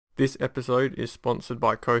This episode is sponsored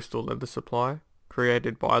by Coastal Leather Supply,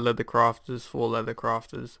 created by leather crafters for leather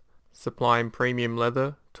crafters, supplying premium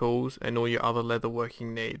leather, tools and all your other leather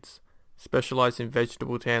working needs. Specialised in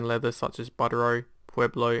vegetable tan leather such as Buttero,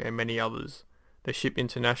 Pueblo and many others. They ship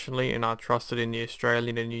internationally and are trusted in the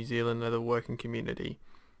Australian and New Zealand leather working community.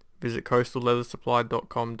 Visit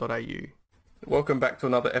coastalleathersupply.com.au. Welcome back to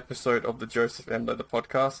another episode of the Joseph M. Leather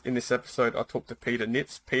Podcast. In this episode, I talk to Peter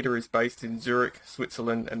Nitz. Peter is based in Zurich,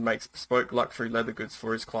 Switzerland, and makes bespoke luxury leather goods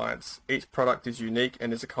for his clients. Each product is unique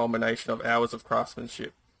and is a culmination of hours of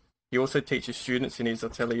craftsmanship. He also teaches students in his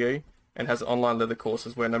atelier and has online leather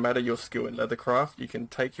courses where no matter your skill in leather craft, you can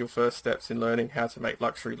take your first steps in learning how to make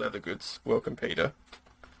luxury leather goods. Welcome, Peter.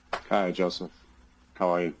 Hi, Joseph. How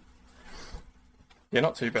are you? Yeah,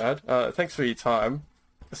 not too bad. Thanks for your time.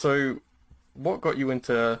 So, what got you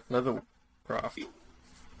into leather craft?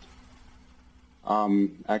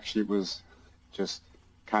 Actually, it was just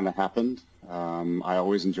kind of happened. I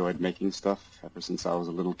always enjoyed making stuff ever since I was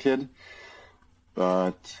a little kid,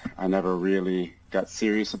 but I never really got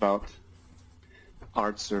serious about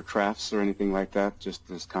arts or crafts or anything like that,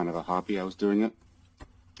 just as kind of a hobby. I was doing it.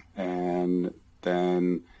 And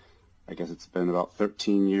then I guess it's been about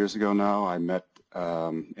 13 years ago now, I met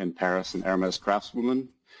in Paris an Hermes craftswoman.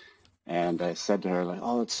 And I said to her, like,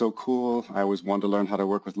 oh, it's so cool. I always wanted to learn how to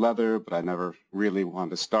work with leather, but I never really wanted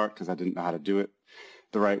to start because I didn't know how to do it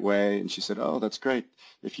the right way. And she said, oh, that's great.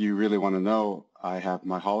 If you really want to know, I have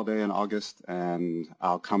my holiday in August and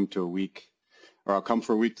I'll come for a week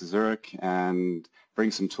to Zurich and bring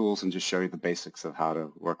some tools and just show you the basics of how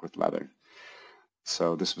to work with leather.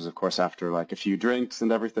 So this was, of course, after like a few drinks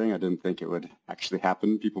and everything. I didn't think it would actually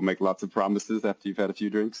happen. People make lots of promises after you've had a few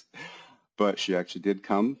drinks. But she actually did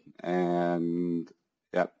come and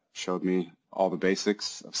showed me all the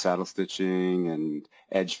basics of saddle stitching and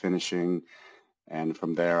edge finishing. And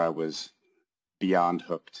from there, I was beyond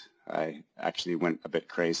hooked. I actually went a bit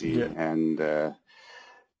crazy and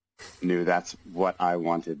knew that's what I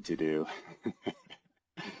wanted to do.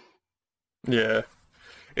 Yeah,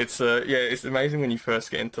 it's amazing when you first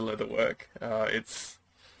get into leather work.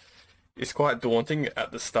 It's quite daunting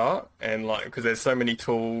at the start, and like because there's so many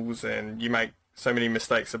tools and you make so many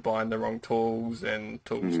mistakes of buying the wrong tools and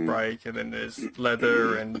tools break, and then there's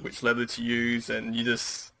leather and which leather to use, and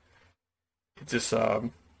yes,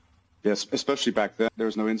 especially back then there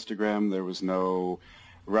was no Instagram, there was no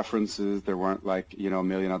references, there weren't like a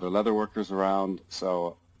million other leather workers around,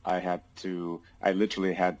 so I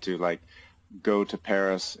literally had to like go to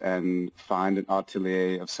Paris and find an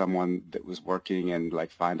atelier of someone that was working and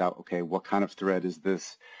like find out, okay, what kind of thread is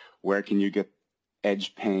this? Where can you get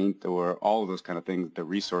edge paint or all of those kind of things? The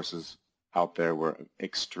resources out there were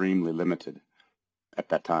extremely limited at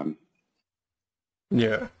that time.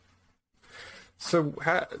 Yeah. So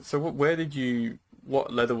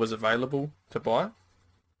what leather was available to buy?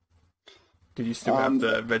 Did you still have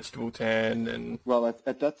the vegetable tan and? Well,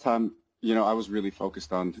 at that time, I was really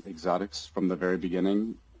focused on exotics from the very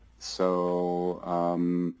beginning. So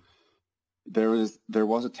there was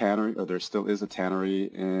a tannery, or there still is a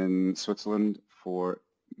tannery in Switzerland for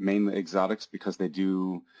mainly exotics because they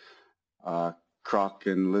do croc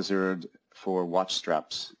and lizard for watch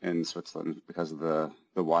straps in Switzerland because of the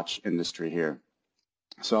watch industry here.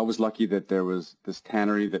 So I was lucky that there was this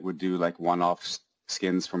tannery that would do like one-off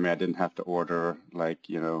skins for me. I didn't have to order like,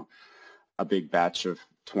 a big batch of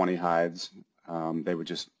 20 hides. They would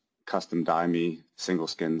just custom dye me single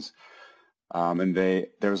skins. And there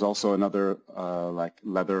was also another like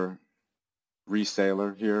leather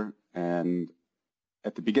reseller here. And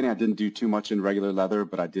at the beginning, I didn't do too much in regular leather,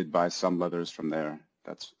 but I did buy some leathers from there.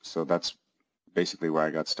 That's basically where I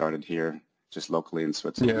got started here, just locally in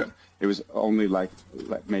Switzerland. Yeah. It was only like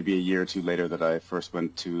maybe a year or two later that I first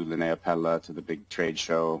went to Linnea Pella, to the big trade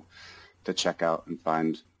show, to check out and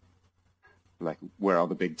find like where all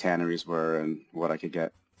the big tanneries were and what I could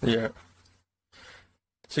get. Yeah.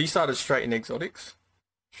 So you started straight in exotics,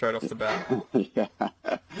 straight off the bat. Yeah.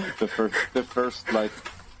 The first like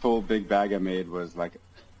full big bag I made was like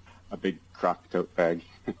a big croc tote bag.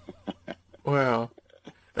 Wow.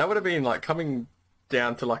 That would have been like coming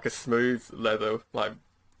down to like a smooth leather, like,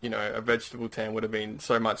 a vegetable tan would have been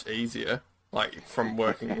so much easier, like from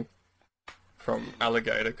working from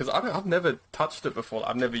alligator, because I've never touched it before.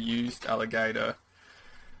 I've never used alligator.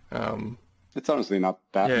 It's honestly not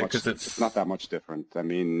that much. Because it's not that much different. I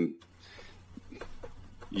mean,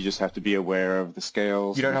 you just have to be aware of the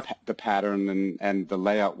scales, you don't have the pattern and the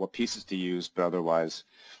layout, what pieces to use, but otherwise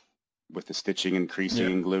with the stitching and creasing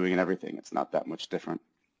and gluing and everything, it's not that much different.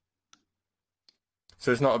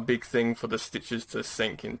 So it's not a big thing for the stitches to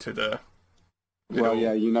sink into the Well,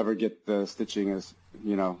 yeah, you never get the stitching as,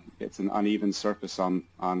 it's an uneven surface on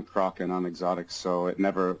croc and on exotics, so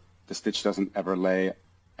the stitch doesn't ever lay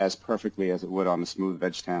as perfectly as it would on a smooth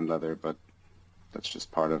veg tan leather, but that's just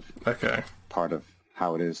Okay. part of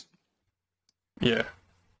how it is. Yeah.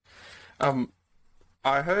 Um,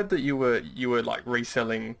 I heard that you were like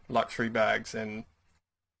reselling luxury bags and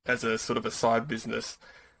as a sort of a side business,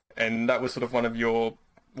 and that was sort of one of your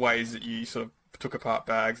ways that you sort of took apart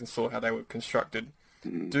bags and saw how they were constructed.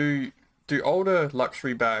 Mm. Do do older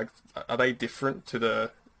luxury bags, are they different to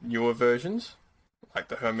the newer versions? Like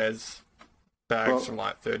the Hermes bags Well, from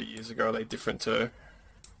like 30 years ago, are they different to?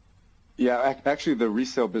 yeah, actually, the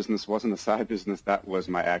resale business wasn't a side business. That was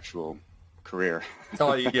my actual career.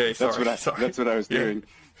 Oh yeah, That's sorry, what I sorry. that's what I was Yeah. doing.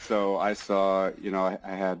 So I saw,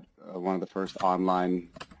 I had one of the first online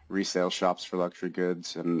resale shops for luxury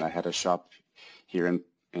goods, and I had a shop here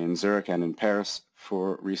in Zurich and in Paris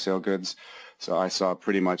for resale goods. So I saw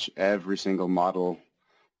pretty much every single model,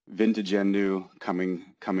 vintage and new,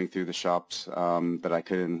 coming through the shops that I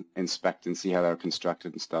could inspect and see how they were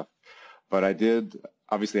constructed and stuff. But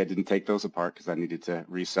obviously I didn't take those apart because I needed to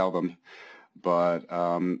resell them. But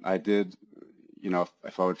I did,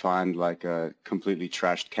 if I would find like a completely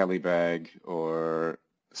trashed Kelly bag or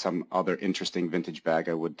some other interesting vintage bag,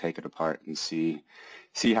 I would take it apart and see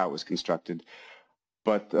how it was constructed.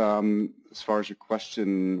 But as far as your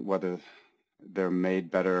question, whether they're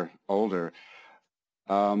made better older,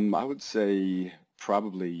 I would say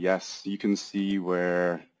probably yes. You can see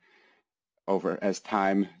where over as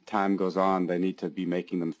time goes on, they need to be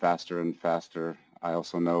making them faster and faster. I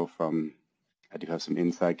also know I do have some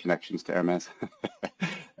inside connections to Hermes,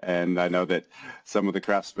 and I know that some of the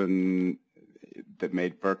craftsmen that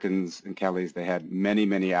made Birkins and Kellys, they had many,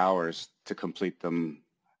 many hours to complete them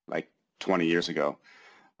like 20 years ago.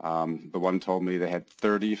 The one told me they had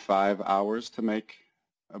 35 hours to make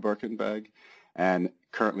a Birkin bag, and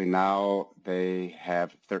currently now they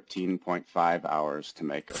have 13.5 hours to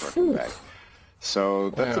make a Birkin Phew. bag. So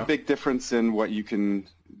that's a Wow. big difference in what you can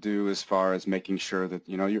do as far as making sure that,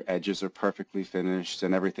 your edges are perfectly finished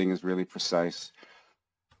and everything is really precise.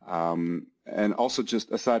 And also just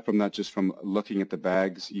aside from that, just from looking at the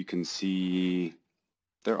bags, you can see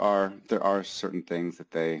there are certain things that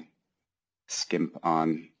they skimp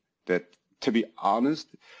on that, to be honest,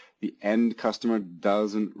 the end customer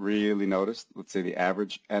doesn't really notice. Let's say the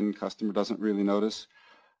average end customer doesn't really notice,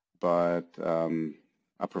 but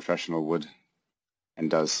a professional would and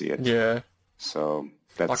does see it. Yeah. So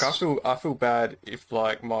Like I that's feel I feel bad if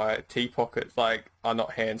like my tea pockets like are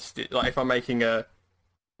not hand stitched. Like if I'm making a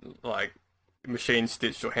like machine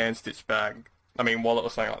stitched or hand stitched bag, I mean wallet or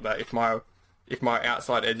something like that. If my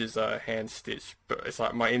outside edges are hand stitched, but it's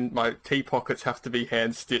like my tea pockets have to be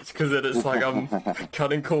hand stitched because then it's like I'm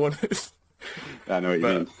cutting corners. I know what you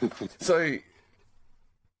But mean. so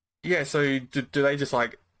yeah, so do they just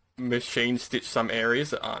like machine stitch some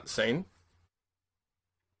areas that aren't seen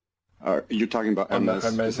You're talking about on the MS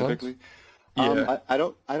Hermes ones? specifically? Yeah. I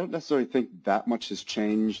don't necessarily think that much has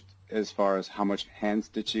changed as far as how much hand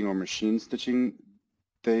stitching or machine stitching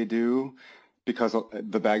they do, because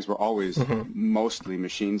the bags were always Hmm. mostly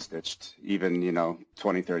machine stitched, even,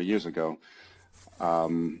 20, 30 years ago.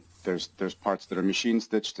 There's parts that are machine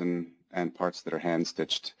stitched and parts that are hand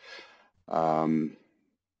stitched. Um,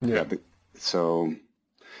 yeah, Yeah. so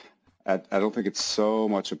I don't think it's so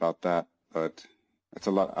much about that, but it's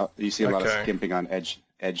a lot. You see a lot of Okay. skimping on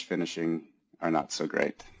edge finishing are not so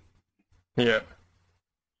great. Yeah.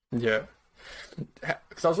 Yeah.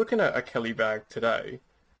 Because I was looking at a Kelly bag today,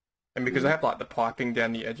 and because they Mm-hmm. have like the piping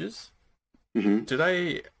down the edges, Mm-hmm. do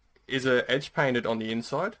they is it edge painted on the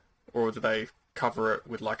inside, or do they cover it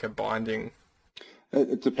with like a binding?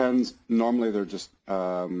 It depends. Normally they're just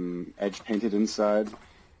edge painted inside.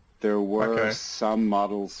 There were Okay. some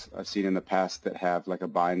models I've seen in the past that have like a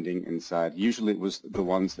binding inside. Usually it was the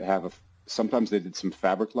ones that have sometimes they did some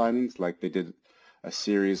fabric linings, like they did a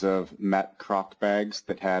series of matte croc bags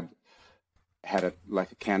that had a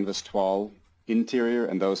like a canvas toile interior,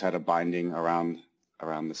 and those had a binding around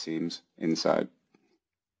the seams inside.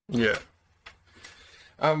 Yeah.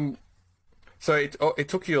 Um. So it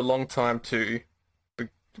took you a long time to be,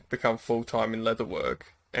 become full time in leatherwork,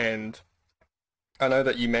 and I know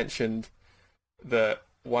that you mentioned that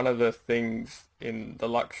one of the things in the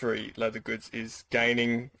luxury leather goods is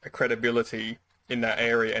gaining a credibility in that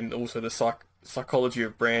area and also the psychology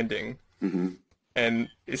of branding. Hmm. And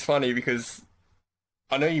it's funny because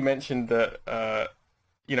I know you mentioned that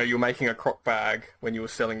you're making a croc bag when you were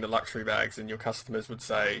selling the luxury bags and your customers would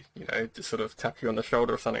say, just sort of tap you on the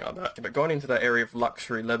shoulder or something like that. But going into that area of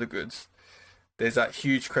luxury leather goods, there's that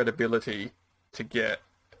huge credibility to get.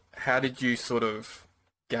 How did you sort of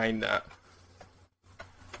gain that?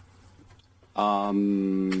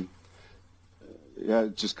 Yeah,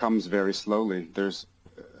 it just comes very slowly. There's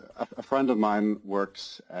a friend of mine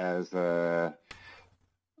works as a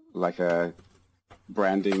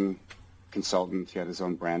branding consultant. He had his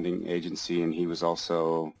own branding agency, and he was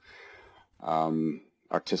also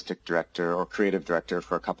artistic director or creative director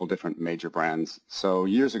for a couple different major brands. So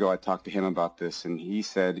years ago, I talked to him about this, and he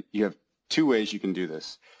said, you have two ways you can do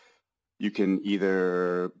this. You can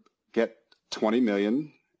either get 20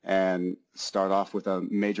 million and start off with a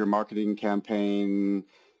major marketing campaign,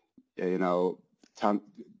 you know,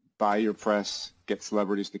 buy your press, get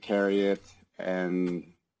celebrities to carry it, and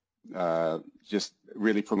just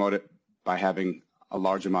really promote it by having a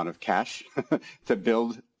large amount of cash to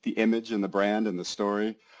build the image and the brand and the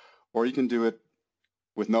story. Or you can do it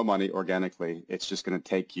with no money organically. It's just going to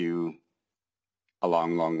take you a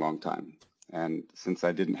long, long, long time. And since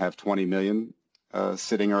I didn't have 20 million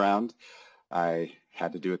sitting around, I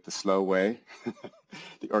had to do it the slow way,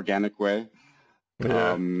 the organic way.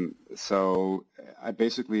 Yeah. So I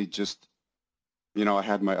basically just, you know, I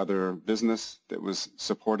had my other business that was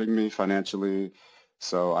supporting me financially.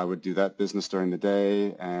 So I would do that business during the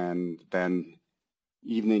day, and then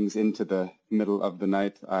evenings into the middle of the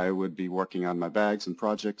night, I would be working on my bags and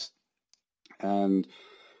projects. And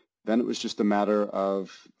then it was just a matter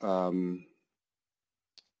of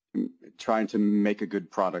trying to make a good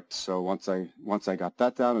product. So once I got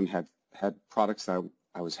that down and had products that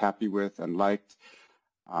I was happy with and liked,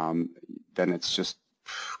 then it's just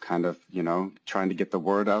kind of, you know, trying to get the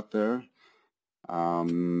word out there.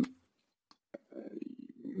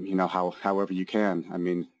 You know, however you can. I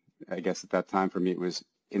mean, I guess at that time for me it was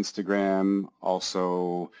Instagram.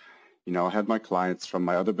 Also, you know, I had my clients from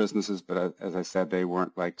my other businesses, but as I said, they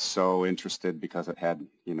weren't like so interested because it had,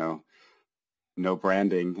 you know, no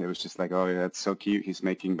branding. It was just like, oh, yeah, that's so cute. He's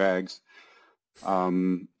making bags.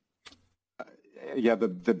 Yeah,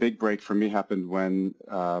 the big break for me happened when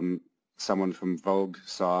someone from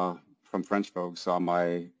French Vogue saw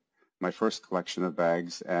my first collection of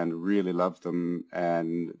bags and really loved them,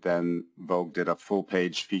 and then Vogue did a full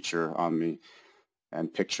page feature on me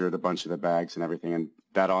and pictured a bunch of the bags and everything, and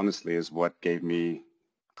that honestly is what gave me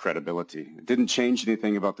credibility. It didn't change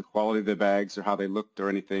anything about the quality of the bags or how they looked or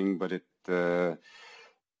anything, but it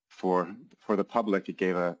for the public it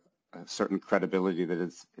gave a certain credibility that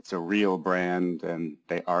it's a real brand and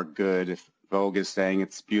they are good. If Vogue is saying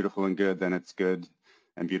it's beautiful and good, then it's good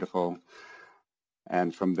and beautiful.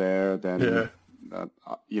 And from there, then,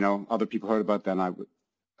 you know, other people heard about. Then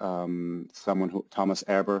Thomas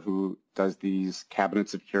Erber, who does these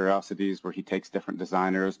cabinets of curiosities where he takes different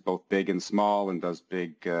designers, both big and small, and does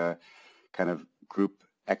big kind of group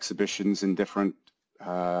exhibitions in different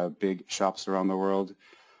big shops around the world.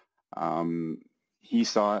 He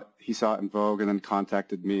saw it in Vogue and then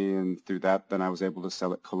contacted me, and through that, then I was able to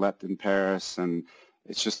sell at Colette in Paris. And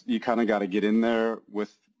it's just, you kind of got to get in there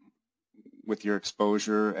with your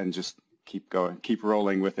exposure and just keep going, keep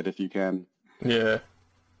rolling with it if you can. Yeah.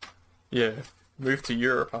 Move to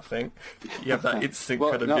Europe, I think. You have that instant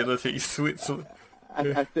credibility. No, Switzerland.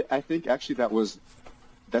 I think actually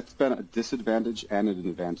that's been a disadvantage and an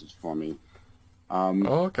advantage for me.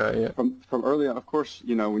 Okay, yeah. From early on, of course,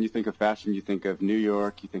 you know, when you think of fashion, you think of New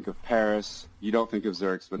York, you think of Paris, you don't think of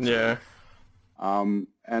Zurich, Switzerland. Yeah.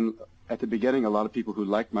 And at the beginning, a lot of people who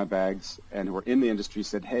liked my bags and who were in the industry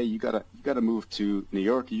said, "Hey, you gotta move to New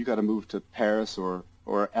York, you gotta move to Paris or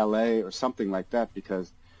LA or something like that,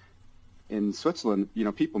 because in Switzerland, you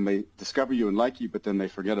know, people may discover you and like you, but then they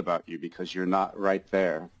forget about you because you're not right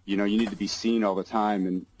there. You know, you need to be seen all the time.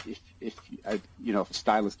 And if a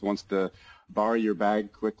stylist wants to borrow your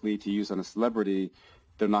bag quickly to use on a celebrity,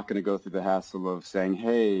 they're not going to go through the hassle of saying,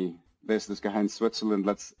 hey, there's this guy in Switzerland,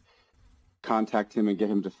 let's contact him and get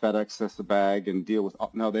him to FedEx us a bag and deal with,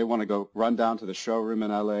 no, they want to go run down to the showroom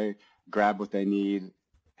in LA, grab what they need,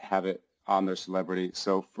 have it on their celebrity.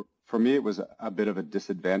 So for me, it was a bit of a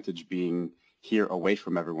disadvantage being here away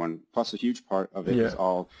from everyone. Plus a huge part of it is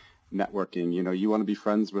all networking. You know, you want to be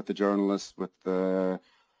friends with the journalists, with the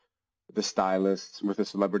stylists, with the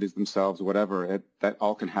celebrities themselves, whatever. That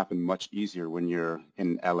all can happen much easier when you're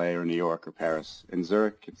in LA or New York or Paris. In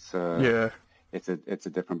Zurich, it's a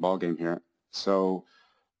different ballgame here. So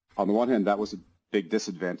on the one hand, that was a big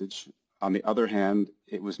disadvantage. On the other hand,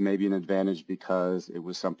 it was maybe an advantage because it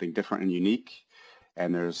was something different and unique,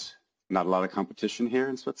 and there's not a lot of competition here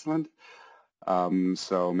in Switzerland.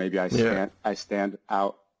 So maybe I stand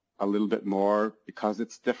out a little bit more because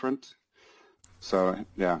it's different. So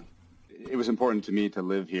yeah, it was important to me to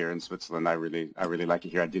live here in Switzerland. I really like it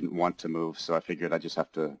here. I didn't want to move, so I figured I just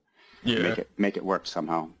have to Yeah. make it work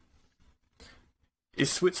somehow. Is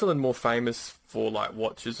Switzerland more famous for like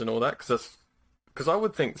watches and all that? Because I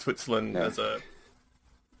would think Switzerland Yeah.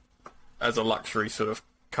 as a luxury sort of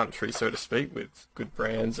country, so to speak, with good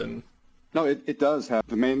brands and No, it does have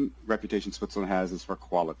the main reputation Switzerland has is for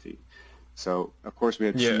quality. So of course we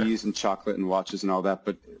have yeah. cheese and chocolate and watches and all that,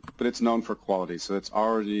 but it's known for quality. So it's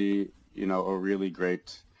already, you know, a really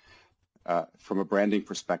great from a branding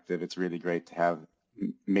perspective. It's really great to have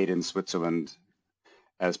made in Switzerland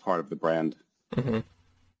as part of the brand. hmm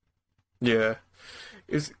Yeah.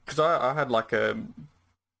 Is because I had like a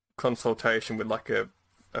consultation with like a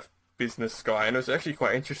business guy, and it was actually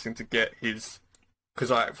quite interesting to get his because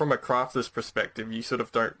from a crafter's perspective, you sort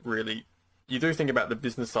of don't really you do think about the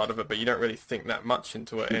business side of it, but you don't really think that much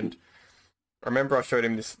into it. And I remember I showed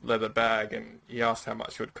him this leather bag, and he asked how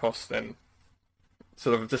much it would cost, and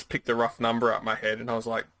sort of just picked a rough number out of my head, and I was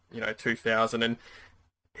like, 2,000, and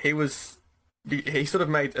he was he sort of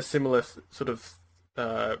made a similar sort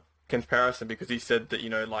of comparison because he said that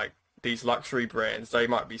like these luxury brands they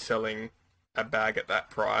might be selling a bag at that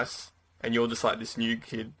price, and you're just like this new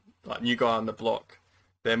kid, like new guy on the block.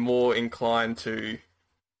 They're more inclined to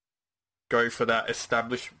go for that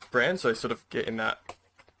established brand, so sort of getting that.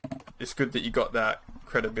 It's good that you got that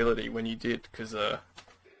credibility when you did because it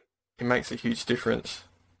makes a huge difference.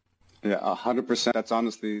 Yeah, 100%. That's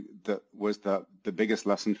honestly the biggest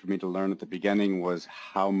lesson for me to learn at the beginning was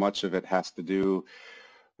how much of it has to do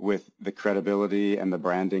with the credibility and the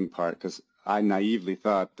branding part. Because I naively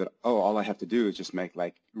thought that, oh, all I have to do is just make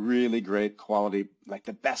like really great quality, like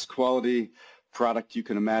the best quality product you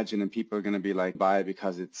can imagine, and people are going to be like buy it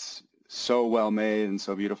because it's so well made and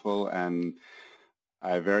so beautiful. And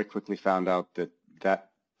I very quickly found out that that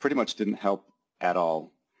pretty much didn't help at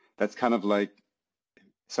all. That's kind of like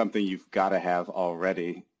something you've got to have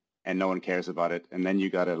already and no one cares about it, and then you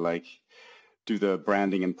got to like do the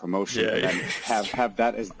branding and promotion Yeah, and then yeah. have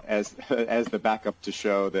that as as the backup to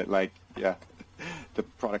show that like yeah, the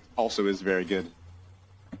product also is very good.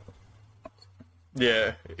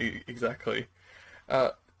 Yeah, exactly.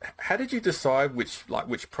 Uh, how did you decide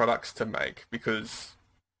which products to make? Because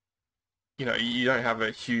you don't have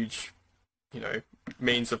a huge you know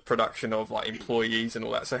means of production of like employees and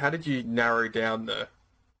all that. So how did you narrow down the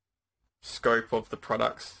scope of the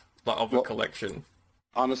products, like of a Well, collection?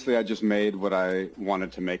 honestly, I just made what I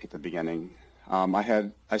wanted to make at the beginning.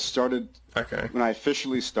 I started Okay. when I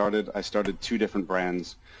officially started. I started two different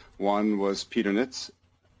brands. One was Peter Knits,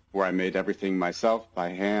 where I made everything myself by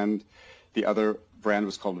hand. The other brand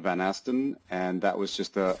was called Van Asten, and that was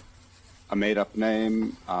just a made-up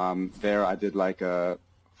name. There I did like a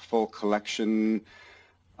full collection,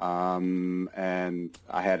 and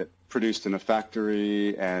I had it produced in a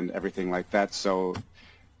factory and everything like that. So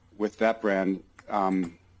with that brand,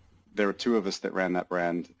 there were two of us that ran that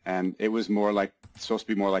brand, and it was more like supposed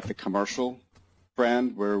to be more like the commercial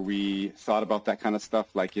brand where we thought about that kind of stuff,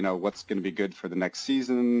 like what's going to be good for the next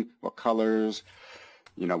season, what colors,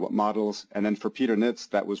 what models. And then for Peter Knits,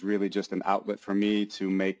 that was really just an outlet for me to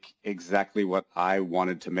make exactly what I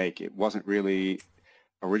wanted to make. It wasn't really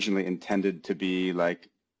originally intended to be like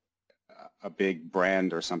a big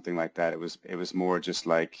brand or something like that. It was more just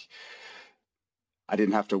like I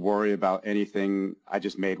didn't have to worry about anything. I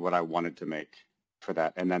just made what I wanted to make for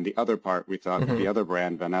that. And then the other part, we thought hmm the other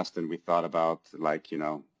brand, Van Esten, we thought about like,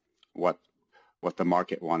 what what the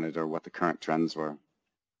market wanted or what the current trends were.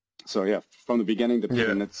 So yeah, from the beginning, the Peter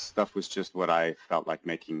Yeah. Knits stuff was just what I felt like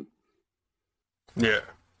making. Yeah.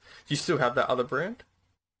 Do you still have that other brand?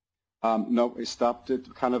 No, we stopped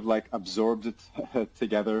it, kind of like absorbed it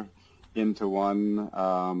together into one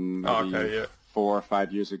Oh, maybe okay. Yeah. 4 or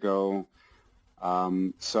 5 years ago.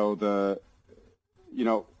 So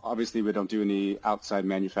obviously we don't do any outside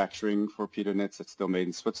manufacturing for Peter Knits. It's still made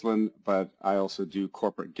in Switzerland, but I also do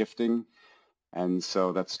corporate gifting. And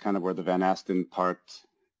so that's kind of where the Van Asten part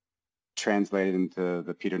translated into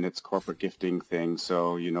the Peter Knits corporate gifting thing.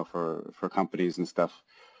 So, for companies and stuff,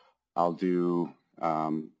 I'll do,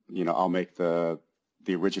 I'll make the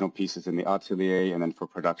original pieces in the atelier, and then for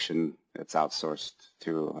production, it's outsourced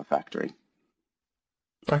to a factory.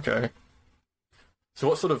 Okay. So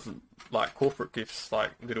what sort of like corporate gifts,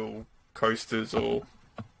 like little coasters or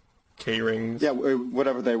key rings, Yeah,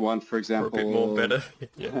 whatever they want. For or a bit more example, better?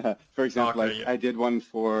 Yeah. for example, Okay. like Yeah. I did one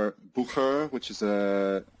for Bucher, which is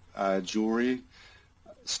a jewelry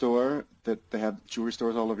store that they have jewelry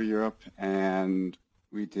stores all over Europe, and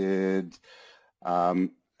we did, I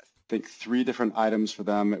think, three different items for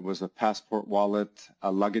them. It was a passport wallet,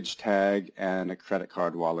 a luggage tag, and a credit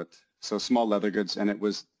card wallet so small leather goods, and it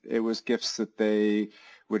was gifts that they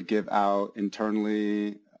would give out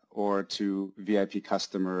internally or to VIP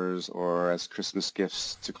customers or as Christmas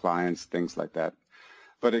gifts to clients, things like that.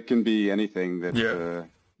 But it can be anything that Yeah.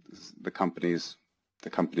 the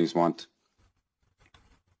companies want.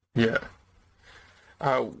 Yeah.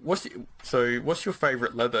 What's your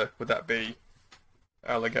favorite leather? Would that be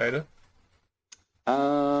alligator?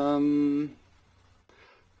 Um,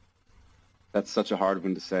 that's such a hard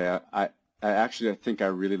one to say. I think I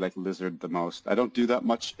really like lizard the most. I don't do that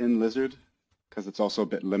much in lizard because it's also a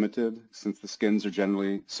bit limited since the skins are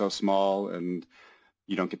generally so small and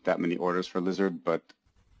you don't get that many orders for lizard. But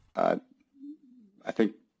uh, I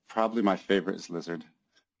think probably my favorite is lizard.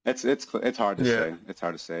 It's hard to Yeah. say. It's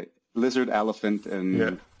hard to say. Lizard, elephant,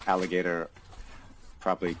 Yeah. and alligator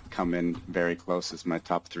probably come in very close as my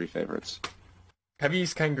top three favorites. Have you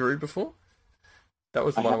used kangaroo before? That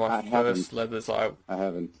was one of my I first haven't. leathers. I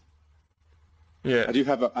haven't. Yeah.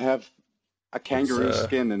 I have a It's kangaroo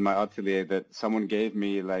skin in my atelier that someone gave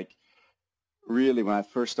me, like, really when I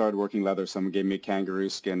first started working leather, someone gave me a kangaroo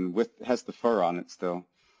skin with has the fur on it still.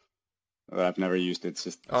 But I've never used it. It's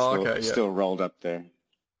just Oh, okay, yeah. still rolled up there.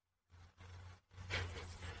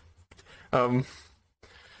 Um,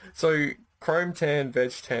 so chrome tan,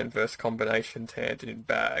 veg tan versus combination tan in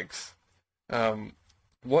bags. Um,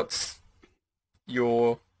 what's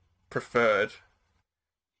your preferred?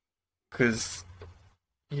 Because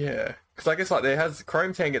because I guess like there has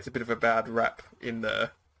chrome tan gets a bit of a bad rap in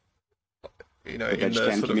the The in veg the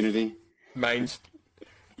tan sort of community. main.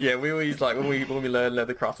 Yeah, we always like when we learn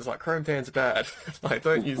leathercraft, it's like chrome tan's bad. Like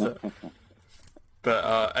don't use it.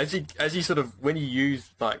 But as you sort of when you use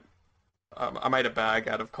like I made a bag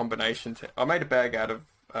out of combination. I made a bag out of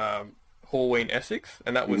Halloween Essex,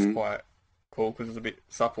 and that was Hmm. quite cool because it was a bit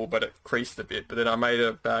supple, but it creased a bit. But then I made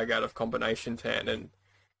a bag out of combination tan, and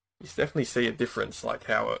you definitely see a difference, like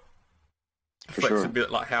how it For flex a sure.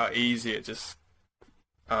 bit, like how easy it just.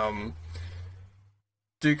 Um,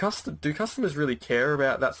 do customers really care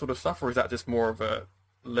about that sort of stuff, or is that just more of a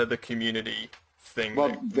leather community thing Well,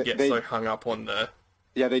 that get they so hung up on the?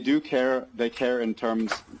 yeah, they do care. They care in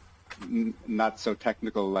terms not so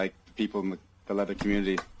technical like people in the leather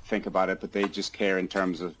community think about it, but they just care in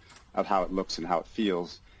terms of how it looks and how it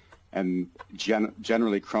feels. And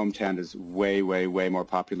generally, chrome tan is way, way, way more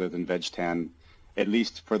popular than veg tan, at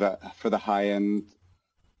least for the high end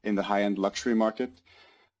in the high end luxury market.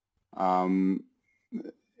 Um,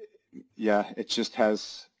 yeah, it just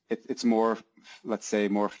has it's more, let's say,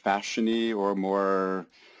 more fashiony or more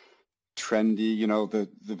trendy. You know, the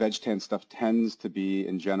veg tan stuff tends to be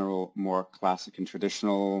in general more classic and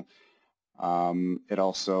traditional. It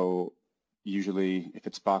also usually, if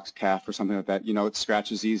it's box calf or something like that, you know, it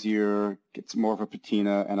scratches easier, gets more of a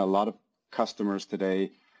patina, and a lot of customers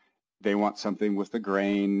today, they want something with a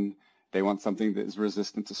grain. They want something that is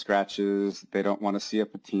resistant to scratches. They don't want to see a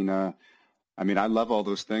patina. I mean, I love all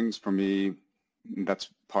those things. For me, that's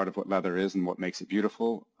part of what leather is and what makes it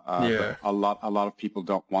beautiful. But Yeah, a lot of people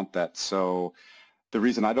don't want that. So the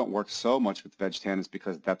reason I don't work so much with veg tan is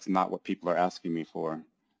because that's not what people are asking me for.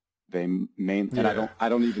 And yeah, I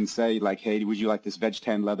don't even say like, hey, would you like this veg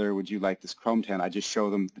tan leather? Would you like this chrome tan? I just show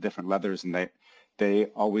them the different leathers, and they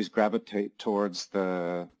always gravitate towards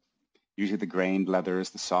usually the grained leathers,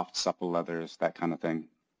 the soft, supple leathers, that kind of thing.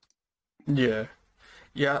 yeah.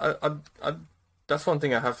 Yeah, that's one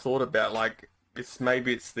thing I have thought about. Like,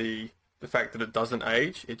 maybe it's the fact that it doesn't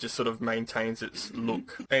age. It just sort of maintains its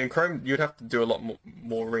look. And Chrome, you'd have to do a lot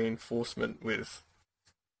more reinforcement with.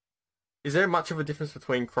 Is there much of a difference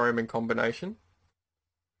between Chrome and combination?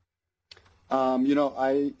 You know,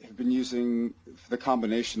 I have been using the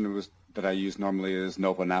combination was that I use normally is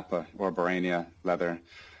Nova Nappa or Barania leather.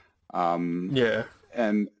 Um, Yeah,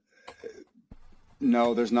 and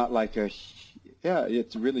no, there's not like yeah,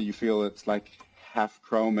 it's really, you feel it's like half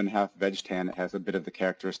chrome and half veg tan. It has a bit of the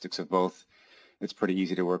characteristics of both. It's pretty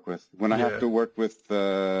easy to work with. When I have yeah, to work with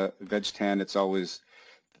veg tan, it's always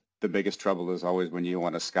the biggest trouble is always when you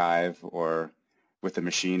want to skive or with a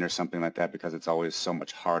machine or something like that because it's always so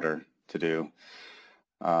much harder to do.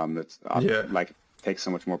 It's yeah, like takes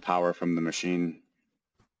so much more power from the machine.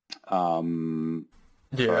 Um,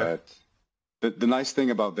 yeah, but the nice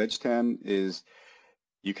thing about veg tan is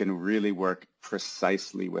you can really work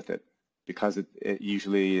precisely with it because it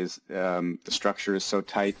usually is the structure is so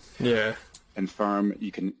tight yeah, and firm.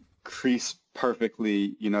 You can crease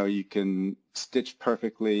perfectly, you know, you can stitch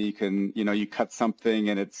perfectly, you can, you know, you cut something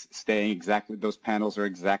and it's staying exactly, those panels are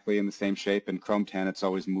exactly in the same shape. And chrome tan, it's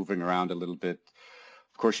always moving around a little bit.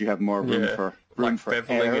 Of course, you have more yeah. room Like for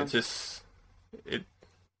beveling, air. it,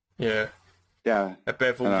 yeah, Yeah. A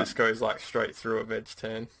bevel Uh, just goes like straight through a veg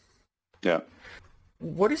tan. yeah.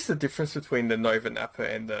 What is the difference between the Nova Napa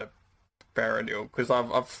and the Baronial? Because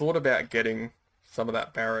I've thought about getting some of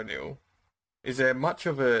that Baronial. Is there much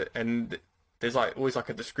of a and there's like always like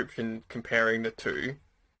a description comparing the two.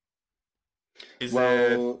 Is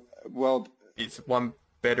there Well, well, is one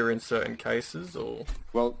better in certain cases or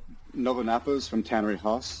well, Nova Napa is from Tannery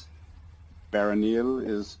Haas. Baronial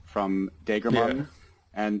is from yeah. Degerman,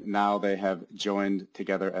 and now they have joined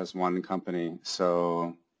together as one company.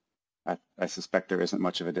 So I suspect there isn't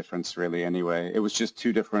much of a difference really anyway. It was just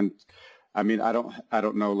two different. I mean, I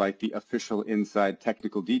don't know like the official inside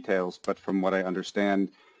technical details, but from what I understand,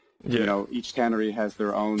 Yeah. each tannery has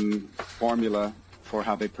their own formula for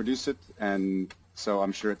how they produce it, and so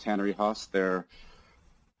I'm sure at Tannery Haas, their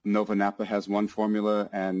Nova Napa has one formula,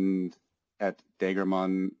 and at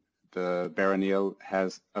Degerman, the Baronial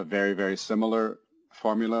has a very, very similar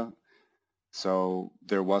formula. So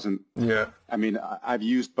there wasn't, Yeah. I mean, I've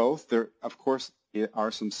used both. There, of course,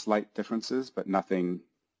 are some slight differences, but nothing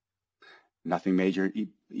major.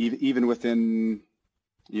 Even within,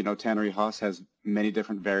 Tannery Haas has many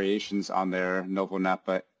different variations on their Novo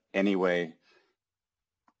Napa anyway.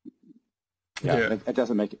 Yeah, Yeah. it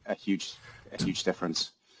doesn't make a huge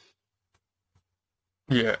difference.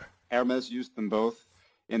 Yeah. Hermes used them both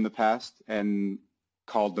in the past and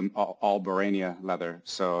called them all Barania leather.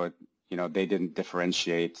 So, they didn't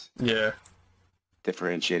Yeah.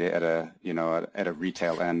 differentiate it at a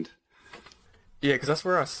retail end. Yeah, because that's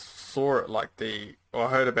where I saw it, like I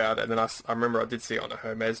heard about it, and then I remember I did see it on a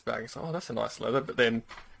Hermes bag. It's like, oh, that's a nice leather. But then,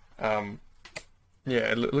 um,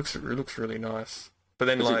 yeah, it looks really nice. But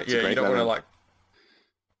then, like, It's a yeah, you great don't want to leather. like,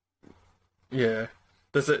 yeah.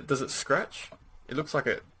 Does it scratch? It looks like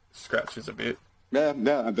it scratches a bit. Yeah,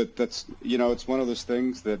 yeah, but that's, it's one of those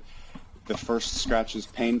things that the first scratch is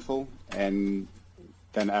painful, and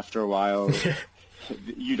then after a while,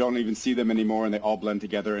 you don't even see them anymore, and they all blend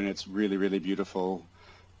together, and it's really, really beautiful.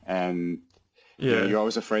 And Yeah. you're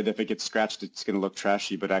always afraid that if it gets scratched, it's going to look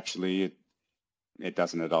trashy, but actually, it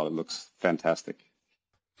doesn't at all. It looks fantastic.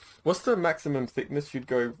 What's the maximum thickness you'd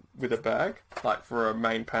go with a bag, like for a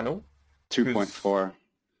main panel? Because 2.4.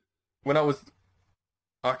 when I was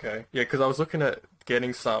okay, yeah, because I was looking at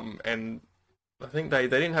getting some, and I think they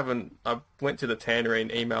didn't have an. I went to the tannery and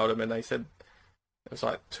emailed them, and they said it was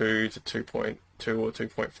like 2 to 2.2 or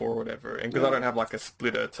 2.4 or whatever. And because I Yeah. don't have like a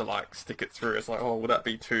splitter to like stick it through, it's like, oh, would that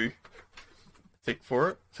be too thick for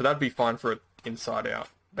it? So that'd be fine for an inside out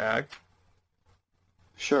bag.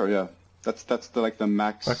 Sure, yeah. That's the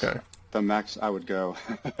max Okay. the max I would go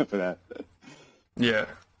for that. Yeah.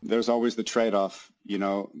 There's always the trade-off,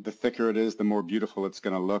 the thicker it is, the more beautiful it's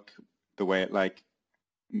going to look. The way it like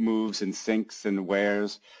moves and sinks and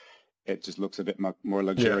wears, it just looks a bit more Yeah.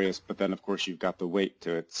 luxurious, but then of course you've got the weight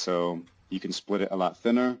to it. So you can split it a lot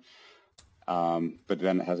thinner, but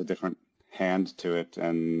then it has a different hand to it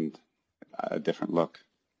and a different look.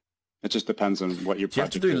 It just depends on what your Do you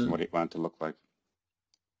have to project is and do? what you want it to look like.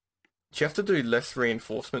 Do you have to do less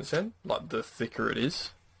reinforcements then? Like the thicker it is?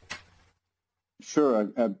 Sure.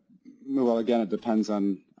 Well, again, it depends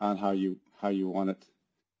on how you want it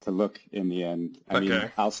to look in the end. I mean,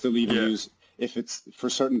 Okay. I'll still even Yeah. use if it's for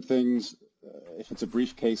certain things. If it's a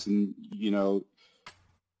briefcase and you're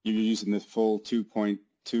using the full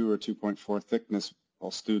 2.2 or 2.4 thickness, I'll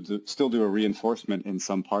still do a reinforcement in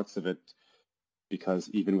some parts of it because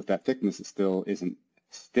even with that thickness, it still isn't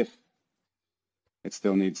stiff. It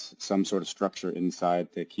still needs some sort of structure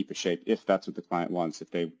inside to keep a shape if that's what the client wants. If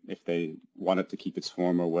they want it to keep its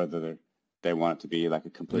form or whether they want it to be like a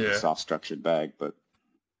completely Yeah. soft structured bag. But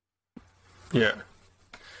Yeah.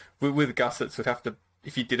 With gussets, would have to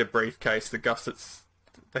if you did a briefcase, the gussets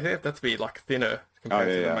they have to be like thinner oh compared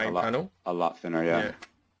yeah, to the yeah, main panel. a lot thinner. Yeah,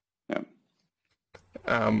 Yeah.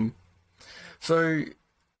 yeah. Um. So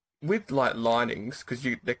with like linings, because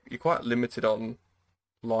you're quite limited on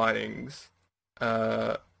linings,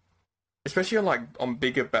 uh, especially on like on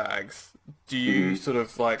bigger bags. Do you hmm sort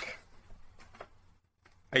of like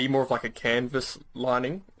are you more of like a canvas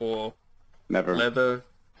lining or Never. leather,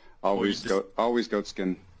 or you just Always goat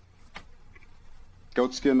skin,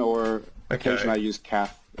 or occasionally okay? I use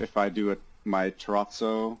calf. If I do my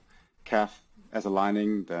terrazzo calf as a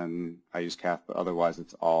lining, then I use calf. But otherwise,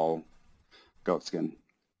 it's all goat skin.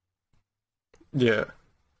 Yeah.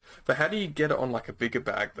 But how do you get it on like a bigger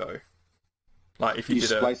bag though? Like if you You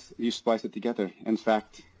did a splice it together. In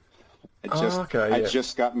fact, I oh, just okay, I yeah.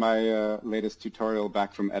 just got my latest tutorial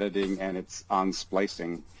back from editing, and it's on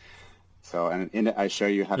splicing. So, and in it, I show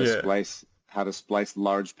you Yeah. how to splice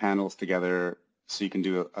large panels together, so you can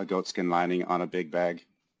do a goat skin lining on a big bag.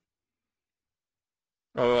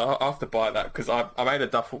 Oh, I'll have to buy that because I made a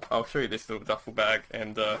duffel. I'll show you this little duffel bag,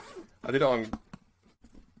 and I did it on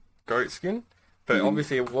goat skin, but Hmm.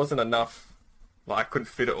 obviously it wasn't enough. Like I couldn't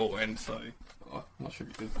fit it all in, so I'm not sure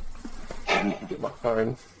if you did. Get my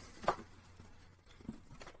phone.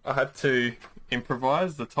 I had to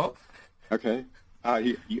improvise the top. Okay.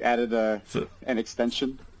 You added So, an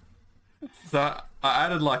extension. I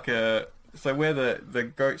added like a so where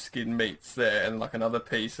the goat skin meets there, and like another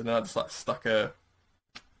piece, and then I just like stuck a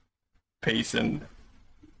piece and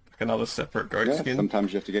like another separate goat Yeah, skin.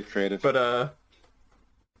 sometimes you have to get creative. But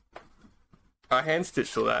I hand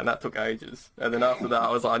stitched all that, and that took ages. And then after that, I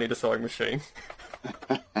was like, I need a sewing machine.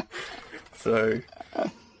 So,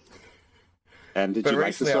 And did but you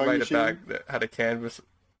like the recently I sewing made a machine? bag that had a canvas.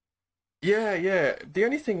 Yeah, yeah. The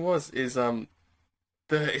only thing was is the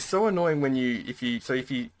it's so annoying when you if you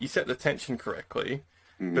set the tension correctly,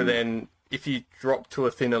 but Hmm. then if you drop to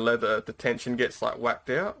a thinner leather, the tension gets like whacked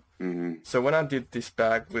out. Hmm. So when I did this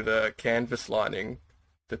bag with a canvas lining,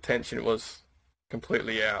 the tension was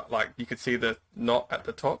completely out. Like you could see the knot at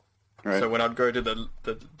the top. Right. So when I'd go to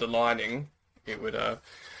the lining, it would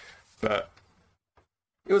but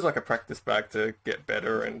it was like a practice bag to get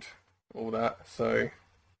better and all that. So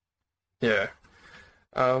yeah.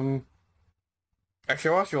 Um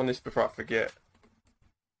Actually I'll ask you on this before I forget.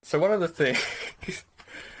 So one of the things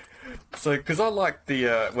so because I like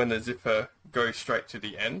the when the zipper goes straight to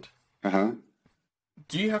the end, Uh-huh.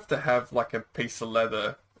 do you have to have like a piece of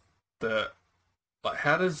leather that like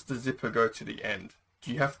how does the zipper go to the end?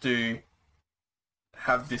 Do you have to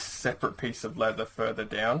have this separate piece of leather further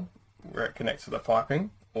down where it connects to the piping,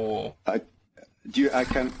 or I do you I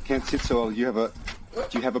can't see it so well.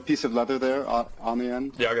 Do you have a piece of leather there on the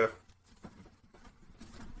end? yeah, I gotta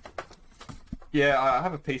yeah, I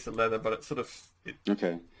have a piece of leather, but it sort of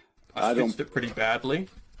Okay. I I don't stitched it pretty badly.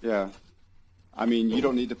 Yeah. I mean, you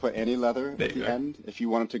don't need to put any leather There at you the go. end. If you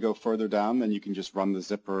want it to go further down, then you can just run the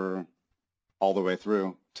zipper all the way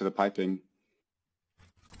through to the piping.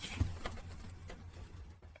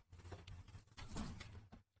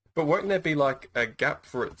 But won't there be like a gap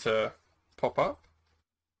for it to pop up?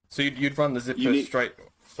 So you'd run the You zipper need straight.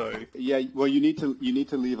 So Yeah, well, you need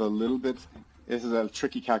to leave a little bit. This is a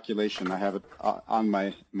tricky calculation. I have it on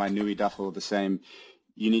my Nui duffel the same.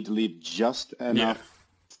 You need to leave just yeah. enough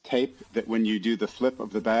tape that when you do the flip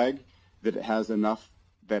of the bag, that it has enough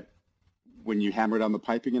that when you hammer down the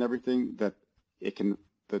piping and everything, that it can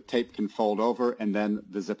the tape can fold over and then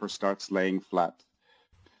the zipper starts laying flat.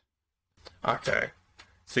 Okay.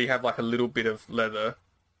 So you have like a little bit of leather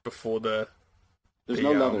before There's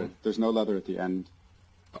no the leather. There's no leather at the end.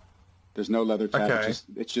 There's no leather tab. Okay.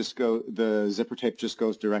 It's just the zipper tape just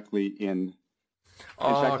goes directly in. In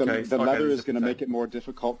Oh, fact, okay. the Okay, leather the is zipper going to make tape. it more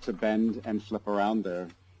difficult to bend and flip around there.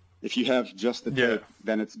 If you have just the Yeah. tape,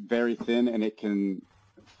 then it's very thin and it can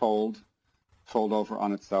fold over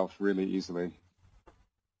on itself really easily.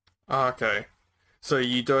 Oh, okay. So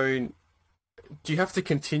you don't. Do you have to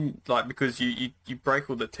continue like because you break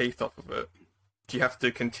all the teeth off of it? Do you have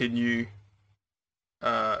to continue?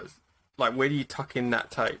 Uh, like where do you tuck in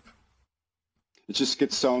that tape? It just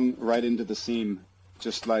gets sewn right into the seam,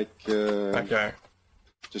 just like Okay.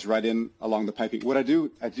 just right in along the piping. What I do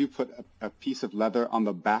put a piece of leather on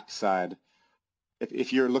the back side.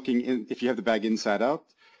 If you're looking in, if you have the bag inside out,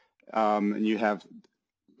 and you have,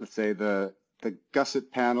 let's say the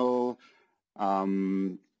gusset panel,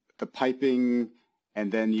 the piping,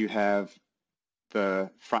 and then you have the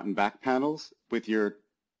front and back panels with your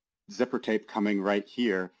zipper tape coming right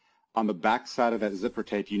here. On the back side of that zipper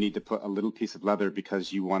tape, you need to put a little piece of leather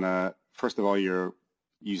because you want to, first of all, you're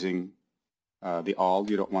using the awl.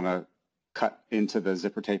 You don't want to cut into the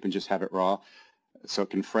zipper tape and just have it raw so it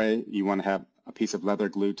can fray. You want to have a piece of leather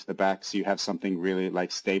glued to the back so you have something really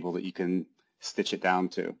like stable that you can stitch it down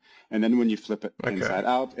to. And then when you flip it Okay. inside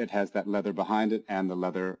out, it has that leather behind it and the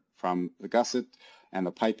leather from the gusset and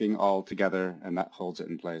the piping all together, and that holds it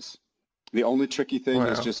in place. The only tricky thing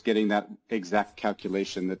is Wow. just getting that exact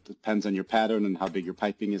calculation. That depends on your pattern and how big your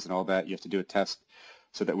piping is and all that. You have to do a test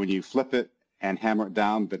so that when you flip it and hammer it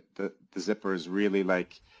down, that the zipper is really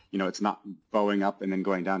like, you know, it's not bowing up and then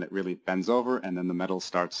going down. It really bends over and then the metal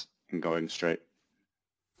starts and going straight.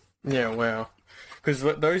 Yeah. Wow. Because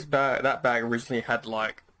that bag originally had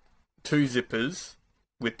like two zippers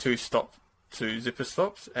with two zipper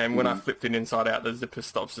stops, and when I Hmm. flipped it inside out, the zipper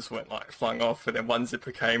stops just went like flung off, and then one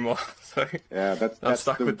zipper came off. So Yeah, I'm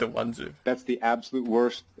stuck with the one zip. that's the absolute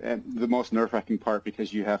worst and the most nerve-wracking part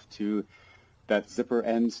because you have to, that zipper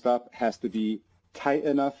end stop has to be tight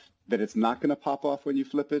enough that it's not going to pop off when you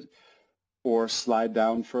flip it or slide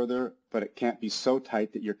down further, but it can't be so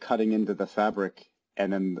tight that you're cutting into the fabric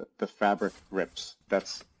and then the fabric rips.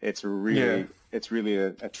 It's Yeah. really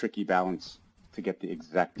a tricky balance to get the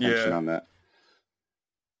exact tension Yeah. on that.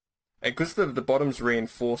 And because the bottom's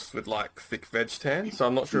reinforced with like thick veg tan, so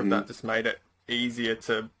I'm not sure if Hmm. that just made it easier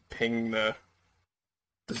to ping the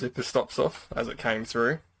zipper stops off as it came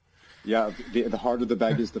through. Yeah, the harder the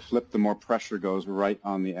bag is to flip, the more pressure goes right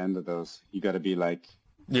on the end of those. You got to be like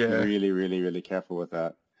Yeah. really careful with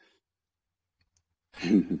that.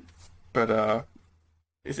 But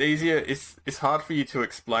it's easier. It's hard for you to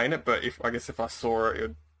explain it, but if I guess if I saw it, it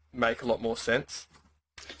would make a lot more sense.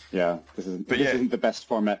 Yeah, But this yeah, isn't the best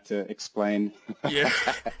format to explain yeah.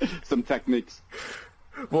 some techniques.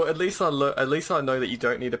 Well, at least I know that you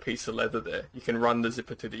don't need a piece of leather there. You can run the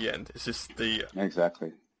zipper to the end. It's just the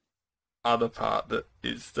Exactly. other part that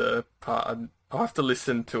is the part I'll have to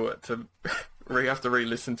listen to it to have to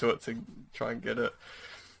re-listen to it to try and get it.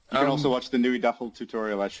 You can also watch the Nui Duffel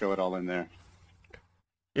tutorial. I show it all in there.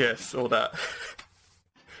 Yes, all that.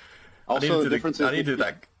 Also, the difference is I need to do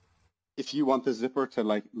that. if you want the zipper to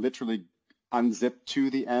like literally unzip to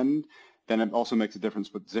the end, then it also makes a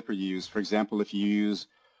difference what zipper you use. For example, if you use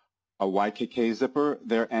a YKK zipper,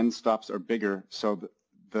 their end stops are bigger, so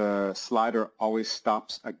the slider always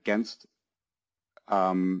stops against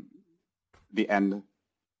the end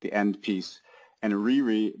piece. And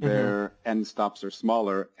Riri, their end stops are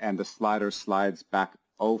smaller, and the slider slides back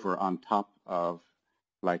over on top of,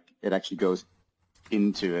 like, it actually goes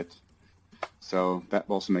into it. So that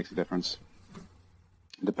also makes a difference,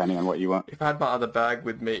 depending on what you want. If I had my other bag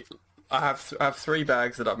with me, I have 3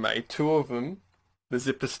 bags that I've made. 2 of them, the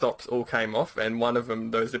zipper stops all came off, and one of them,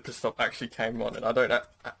 the zipper stop actually came on, and I don't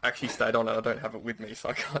actually stayed on it. I don't have it with me, so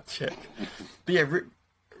I can't check. But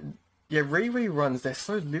yeah, Riri runs. They're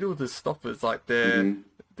so little. The stoppers, like they're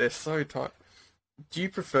so tight. Do you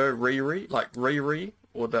prefer Riri,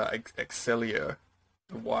 or the Excellior?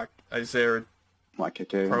 Is there a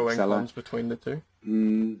YKK, pro and Xella. cons between the two?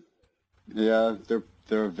 Yeah,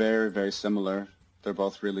 they're very similar. They're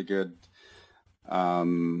both really good. I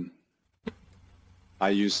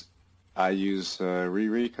use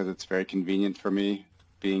Riri because it's very convenient for me.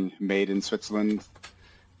 Being made in Switzerland,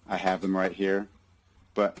 I have them right here.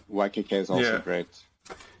 But YKK is also great.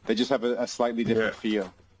 They just have a slightly different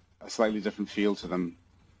feel to them.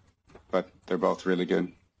 But they're both really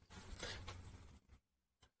good.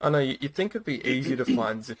 I know you'd think it'd be easy to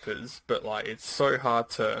find zippers, but like it's so hard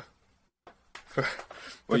to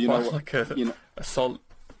Well, you know, find like a solid.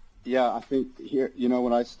 Yeah, I think here,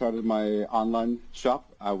 when I started my online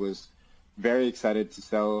shop, I was very excited to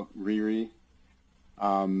sell Riri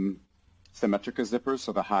Symmetrica zippers,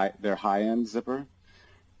 so their high-end zipper.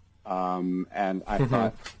 And I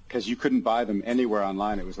thought, because you couldn't buy them anywhere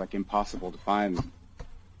online, it was like impossible to find.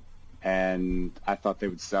 And I thought they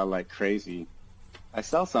would sell like crazy. I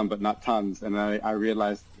sell some, but not tons. And I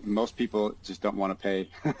realized most people just don't want to pay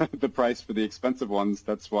the price for the expensive ones.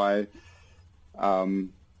 That's why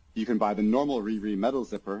you can buy the normal Riri metal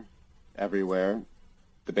zipper everywhere,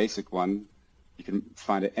 the basic one. You can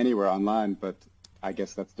find it anywhere online, but I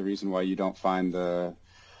guess that's the reason why you don't find the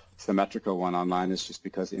symmetrical one online, is just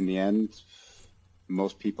because in the end,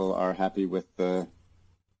 most people are happy with the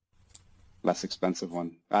less expensive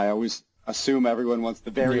one. I always assume everyone wants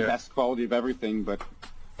the very best quality of everything, but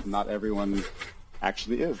not everyone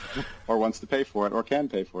actually is, or wants to pay for it, or can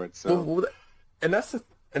pay for it. So, And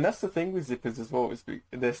that's the thing with zippers as well. Is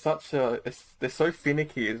they're so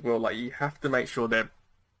finicky as well. Like you have to make sure they're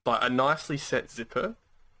like a nicely set zipper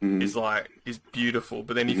is beautiful.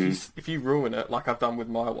 But then if you ruin it, like I've done with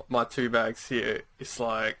my 2 bags here, it's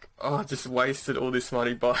like, oh, I just wasted all this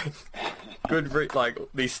money buying like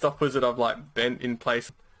these stoppers that I've like bent in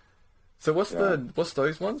place. So what's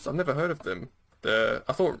those ones? I've never heard of them.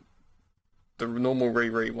 I thought the normal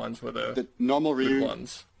Riri ones were the normal good Riri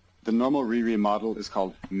ones. The normal Riri model is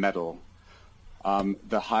called Metal.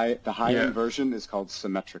 The high-end version is called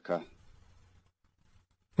Symmetrica.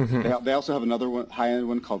 They also have another one, high-end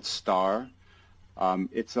one called Star.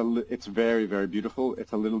 It's very beautiful.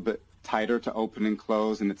 It's a little bit tighter to open and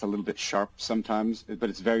close, and it's a little bit sharp sometimes, but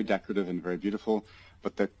it's very decorative and very beautiful.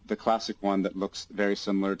 But the classic one that looks very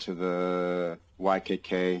similar to the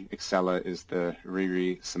YKK Excella is the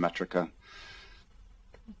Riri Symmetrica.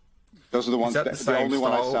 Those are the ones. The only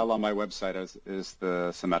one I sell on my website is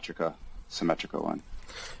the Symmetrica one.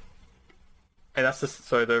 And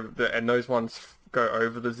that's and those ones go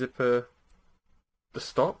over the zipper, the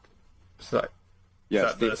stop. So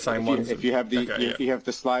yes, the same ones. If you have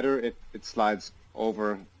the slider, it slides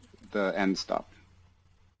over the end stop.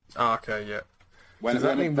 Oh, okay, yeah. That's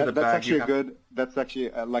actually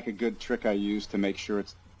like a good trick I use to make sure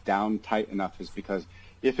it's down tight enough is because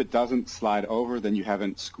if it doesn't slide over, then you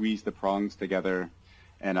haven't squeezed the prongs together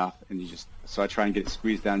enough, and so I try and get it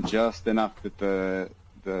squeezed down just enough that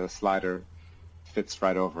the slider fits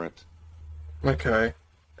right over it. Okay.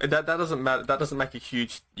 That doesn't matter. That doesn't make a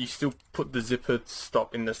huge. You still put the zipper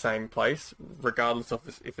stop in the same place, regardless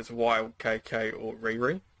of if it's wild KK or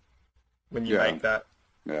Riri. When you make that.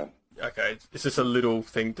 Yeah. Okay, it's just a little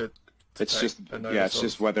thing to it's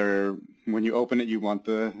just whether when you open it you want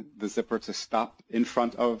the zipper to stop in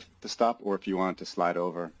front of the stop, or if you want it to slide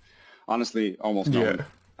over. Honestly, almost no one,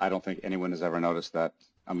 I don't think anyone has ever noticed that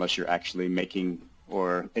unless you're actually making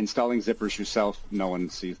or installing zippers yourself. No one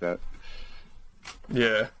sees that.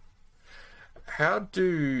 Yeah. How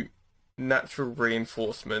do natural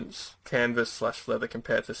reinforcements, canvas/leather,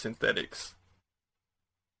 compare to synthetics?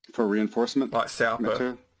 For reinforcement? Like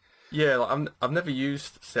Sauper. Yeah, like I've never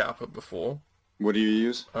used Sauper before. What do you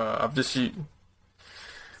use? I've just used...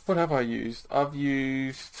 What have I used? I've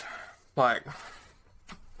used, like,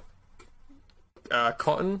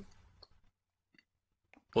 cotton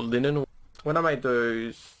or linen. When I made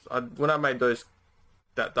those,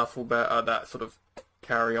 that duffel bag, that sort of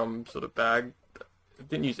carry-on sort of bag, I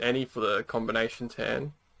didn't use any for the combination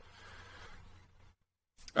tan.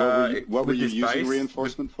 What were you using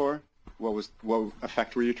reinforcement for? What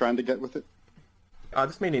effect were you trying to get with it? I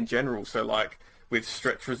just mean in general. So like with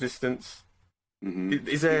stretch resistance, mm-hmm.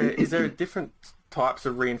 is there different types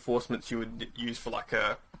of reinforcements you would use for like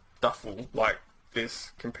a duffel like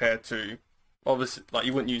this compared to, obviously, like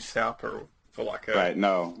you wouldn't use Sauper for like a... Right.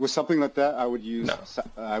 No, with something like that, I would use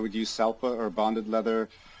Salpa or bonded leather,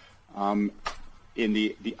 in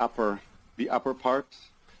the upper part.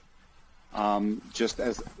 Just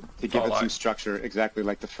as to give it some structure, exactly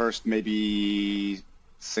like the first maybe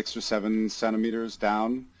 6 or 7 centimeters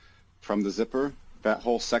down from the zipper, that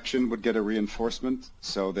whole section would get a reinforcement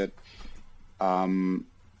so that because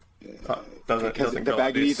the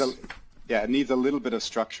bag needs it needs a little bit of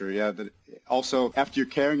structure. Yeah. Also, after you're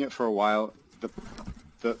carrying it for a while,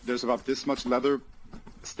 there's about this much leather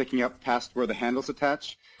sticking up past where the handles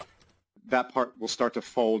attach. That part will start to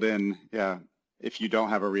fold in. Yeah. If you don't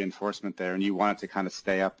have a reinforcement there and you want it to kind of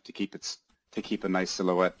stay up to keep a nice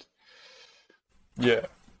silhouette. Yeah.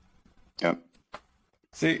 Yep.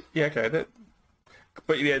 See, yeah, okay.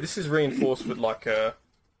 But yeah, this is reinforced with like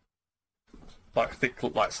thick,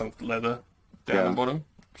 like some leather down the bottom.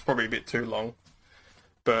 It's probably a bit too long.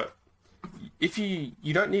 But if you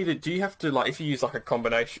don't need it, do you have to, like, if you use like a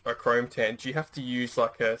combination, a chrome tan, do you have to use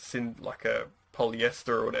like a polyester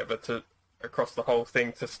or whatever across the whole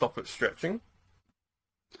thing to stop it stretching?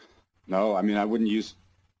 No, I mean, I wouldn't use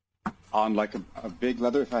on like a big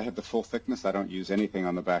leather. If I had the full thickness, I don't use anything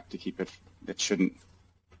on the back to keep it. It shouldn't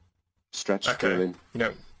stretch really.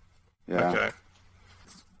 Yeah. Okay.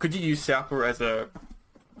 Could you use Sauper as a...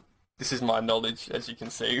 This is my knowledge, as you can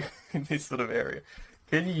see, in this sort of area.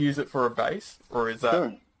 Can you use it for a base, or is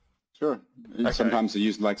that... Sure. Okay. Sometimes they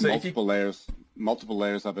use like multiple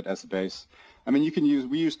layers of it as a base. I mean,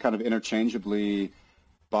 we use kind of interchangeably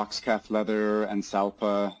box calf leather and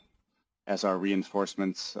Salpa as our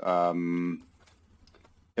reinforcements. It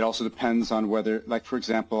also depends on whether, like for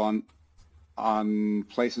example, on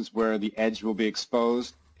places where the edge will be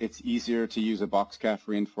exposed, it's easier to use a box calf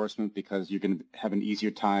reinforcement because you're going to have an easier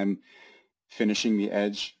time finishing the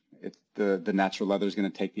edge. The natural leather is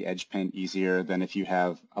going to take the edge paint easier than if you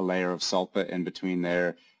have a layer of Salpa in between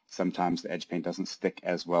there. Sometimes the edge paint doesn't stick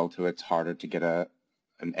as well to it. It's harder to get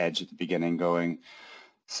an edge at the beginning going.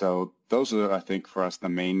 So those are, I think, for us the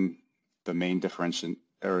main differentiation,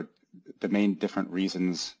 or the main different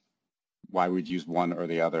reasons why we'd use one or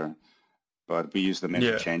the other. But we use them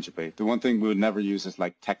interchangeably. The one thing we would never use is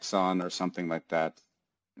like Texon or something like that.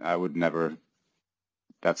 I would never.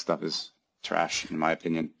 That stuff is trash, in my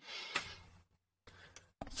opinion.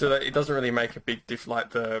 So that it doesn't really make a big diff. Like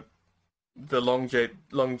the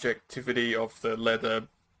longevity of the leather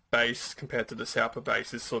base compared to the Sauper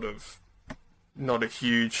base is sort of not a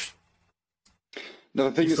huge... No,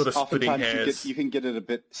 the thing is, oftentimes you can get it a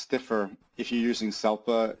bit stiffer. If you're using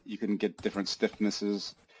Salpa, you can get different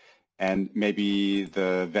stiffnesses, and maybe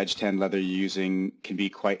the veg tan leather you're using can be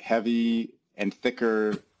quite heavy and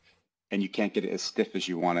thicker, and you can't get it as stiff as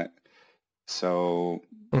you want it. So,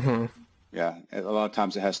 yeah, a lot of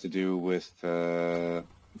times it has to do with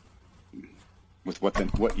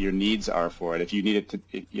what your needs are for it. If you need it to,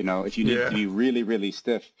 if you need it to be really, really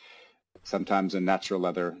stiff, sometimes in natural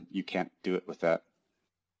leather you can't do it with that.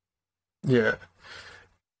 Yeah.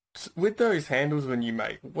 With those handles, when you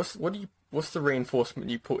make, what's the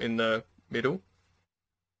reinforcement you put in the middle?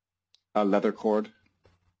 A leather cord.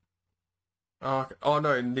 Oh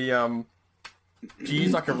no, in the do you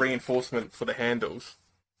use like a reinforcement for the handles?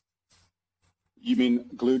 You mean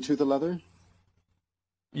glued to the leather?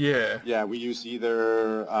 Yeah. Yeah, we use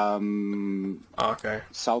either Okay.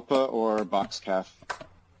 Salpa or box calf.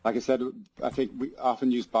 Like I said, I think we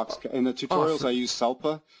often use box calf. In the Oh, tutorials, I use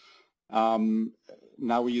Salpa. Um,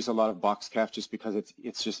 Now we use a lot of box calf just because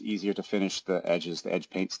it's just easier to finish the edges. The edge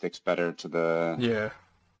paint sticks better yeah.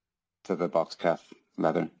 to the box calf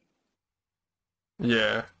leather.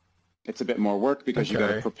 Yeah. It's a bit more work because you got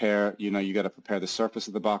to Okay. prepare, you got to prepare the surface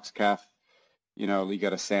of the box calf. You got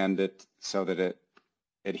to sand it so that it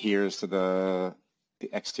adheres to the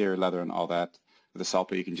exterior leather and all that. With the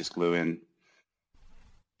Salpa, you can just glue in.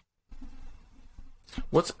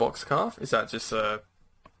 What's box calf? Is that just leather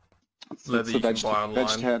It's a you can buy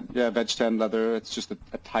online? veg tan leather. It's just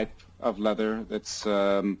a type of leather. It's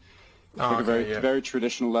Oh, like a okay, yeah. very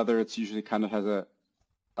traditional leather. It's usually kind of has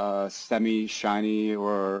a semi-shiny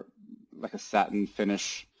or like a satin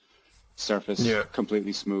finish surface, Yeah.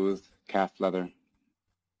 completely smooth calf leather.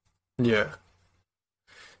 Yeah.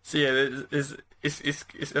 So yeah,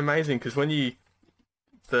 it's amazing because when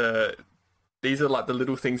the these are like the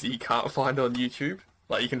little things that you can't find on YouTube.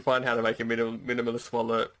 Like you can find how to make a minimalist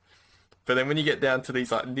wallet, but then when you get down to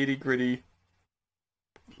these like nitty gritty,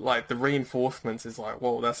 like the reinforcements is like,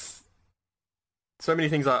 whoa, that's so many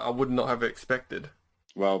things I would not have expected.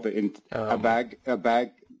 Well, Um, a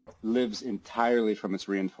bag lives entirely from its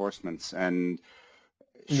reinforcements, and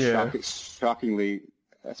yeah, shockingly,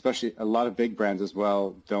 especially a lot of big brands as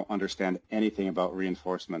well, don't understand anything about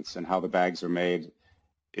reinforcements, and how the bags are made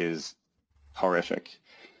is horrific.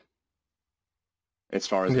 As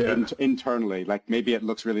far as yeah, internally, like maybe it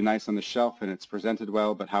looks really nice on the shelf and it's presented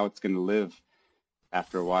well, but how it's going to live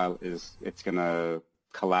after a while is it's going to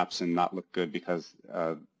collapse and not look good because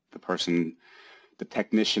the person, the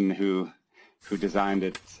technician who designed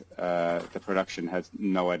it, the production has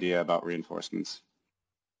no idea about reinforcements.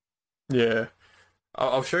 yeah.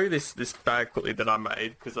 I'll show you this bag quickly that I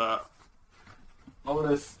made because I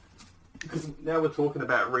want to because now we're talking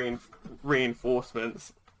about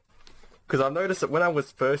reinforcements. Because I've noticed that when I was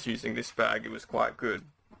first using this bag, it was quite good,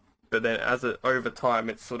 but then over time,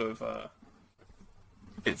 it's sort of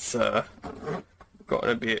it's gotten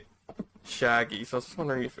a bit shaggy. So I was just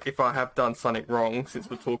wondering if I have done something wrong since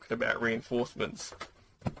we're talking about reinforcements.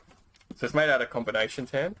 So it's made out of combination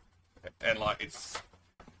tan, and like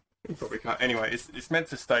you probably can't. Anyway, it's meant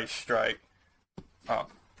to stay straight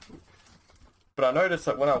up. But I noticed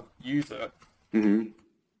that when I use it, Mm-hmm.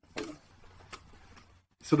 it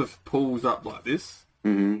sort of pulls up like this.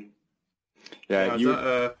 Mm-hmm. Now, Yeah, is that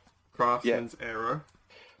a yeah. craftsman's error?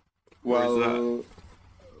 Or is that... Well,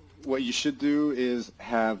 what you should do is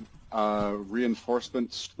have a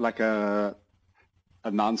reinforcement, like a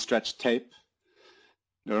non-stretch tape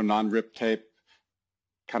or non-rip tape,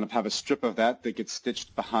 kind of have a strip of that that gets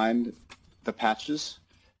stitched behind the patches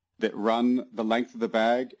that run the length of the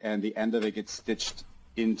bag, and the end of it gets stitched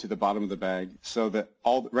into the bottom of the bag, so that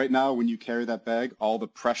right now when you carry that bag, all the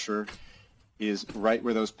pressure is right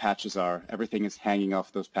where those patches are. Everything is hanging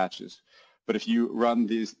off those patches. But if you run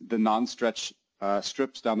the non-stretch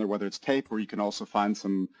strips down there, whether it's tape or you can also find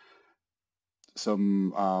some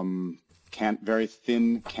very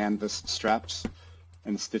thin canvas straps,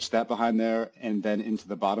 and stitch that behind there and then into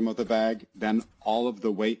the bottom of the bag, then all of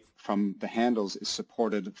the weight from the handles is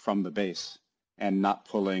supported from the base and not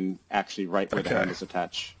pulling actually right where the Okay. handles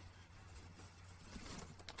attach.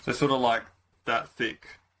 So sort of like that thick.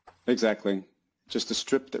 Exactly. Just a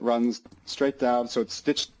strip that runs straight down. So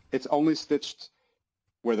it's only stitched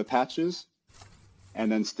where the patch is,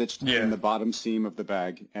 and then stitched Yeah. in the bottom seam of the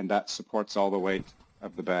bag, and that supports all the weight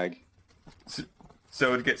of the bag.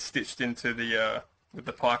 So it gets stitched into the with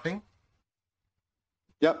the piping.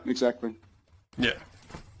 Yep, exactly. Yeah.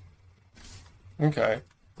 Okay.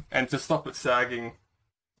 And to stop it sagging,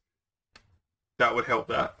 that would help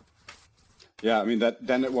that. Yeah, I mean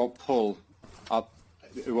then it won't pull up.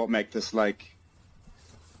 It won't make this like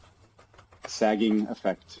sagging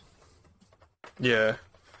effect. Yeah.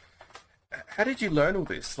 How did you learn all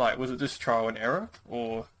this? Like, was it just trial and error,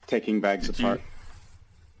 or Taking bags did apart.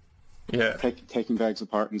 you? Yeah. Taking bags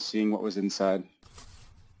apart and seeing what was inside.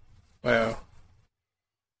 Wow.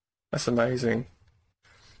 That's amazing.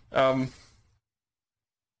 Um.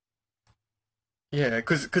 Yeah,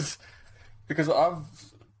 because I've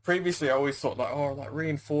previously I always thought like, oh, like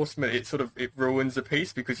reinforcement, it ruins the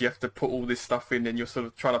piece because you have to put all this stuff in and you're sort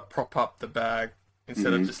of trying to prop up the bag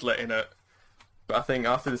instead of just letting it. But I think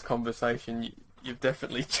after this conversation, you've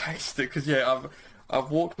definitely changed it because yeah, I've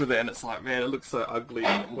walked with it and it's like, man, it looks so ugly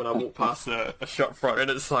when I walk past a shop front and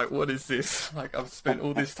it's like, what is this? Like, I've spent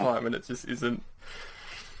all this time and it just isn't.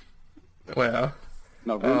 Wow.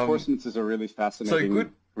 No, reinforcements is a So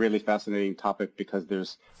good. really fascinating topic because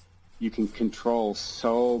you can control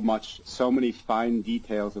so many fine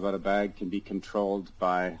details about a bag can be controlled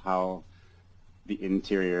by how the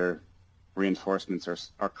interior reinforcements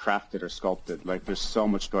are crafted or sculpted. Like there's so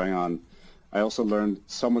much going on. I also learned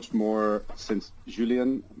so much more since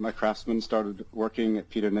Julien, my craftsman, started working at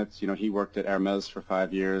Peter Nitz. You know, he worked at Hermes for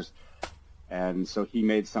 5 years. And so he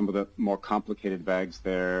made some of the more complicated bags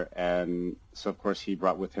there. And so, of course, he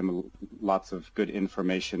brought with him lots of good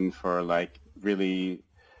information for like really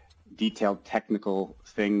detailed technical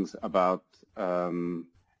things about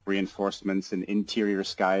reinforcements and interior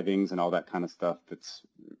skivings and all that kind of stuff. That's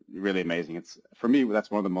really amazing. It's, for me,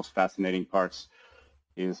 that's one of the most fascinating parts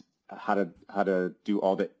is how to do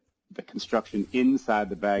all the construction inside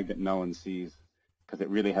the bag that no one sees, because it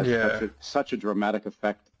really has such a dramatic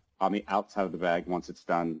effect on the outside of the bag once it's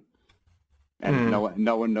done, and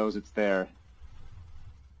no one knows it's there.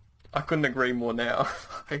 I couldn't agree more now.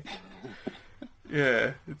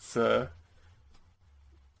 Yeah, it's yeah,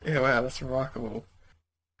 wow, that's remarkable.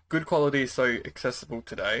 Good quality is so accessible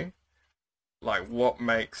today. Like, what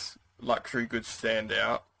makes luxury goods stand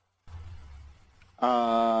out?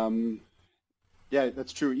 Yeah,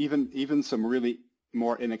 that's true. Even some really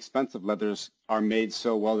more inexpensive leathers are made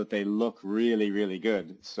so well that they look really, really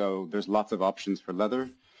good. So there's lots of options for leather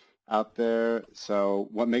out there. So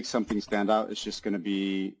what makes something stand out is just going to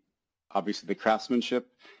be obviously the craftsmanship.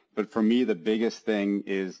 But for me, the biggest thing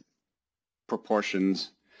is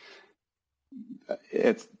proportions.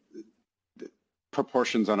 It's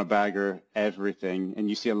proportions on a bag are everything, and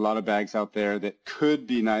you see a lot of bags out there that could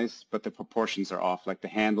be nice, but the proportions are off. Like the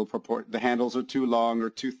handles are too long or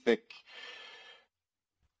too thick.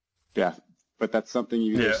 Yeah, but that's something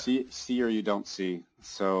you either see or you don't see.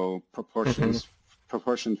 So proportions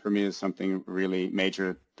for me is something really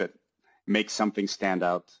major that makes something stand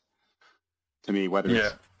out to me, whether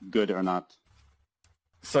it's good or not.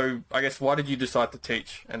 So I guess why did you decide to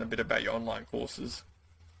teach, and a bit about your online courses?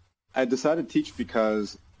 I decided to teach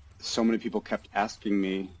because so many people kept asking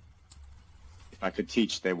me if I could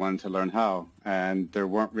teach. They wanted to learn how, and there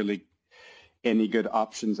weren't really any good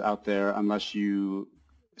options out there unless you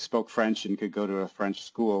spoke French and could go to a French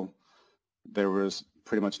school. There was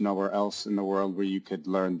pretty much nowhere else in the world where you could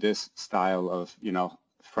learn this style of,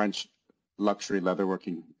 French luxury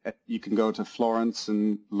leatherworking. You can go to Florence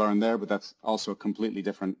and learn there, but that's also a completely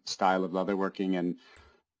different style of leatherworking and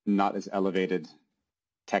not as elevated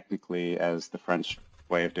technically as the French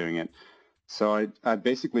way of doing it. So I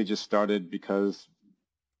basically just started because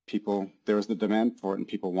there was the demand for it and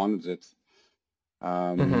people wanted it.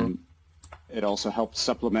 It also helped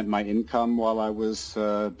supplement my income while I was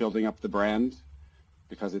building up the brand,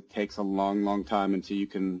 because it takes a long, long time until you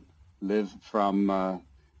can live from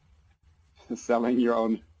selling your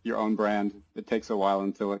own brand. It takes a while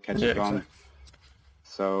until it catches on. Exactly.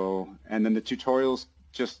 So, and then the tutorials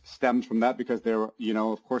just stemmed from that because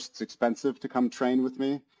of course it's expensive to come train with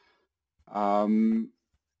me. And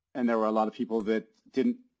there were a lot of people that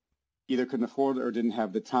either couldn't afford or didn't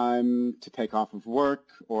have the time to take off of work,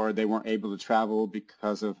 or they weren't able to travel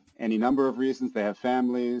because of any number of reasons. They have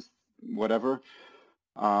families, whatever.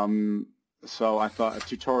 So I thought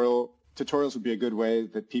tutorials would be a good way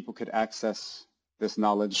that people could access this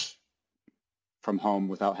knowledge from home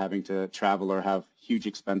without having to travel or have huge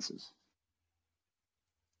expenses.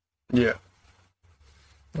 Yeah.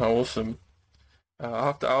 Oh, awesome.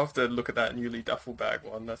 I'll have to look at that Newly duffel bag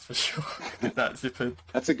one, that's for sure. Get that zipper.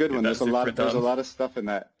 That's a good one. There's a lot of stuff in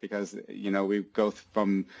that because we go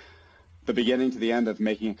from the beginning to the end of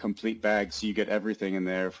making a complete bag, so you get everything in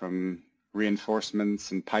there from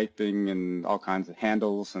reinforcements and piping and all kinds of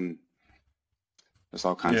handles, and there's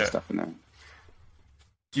all kinds of stuff in there.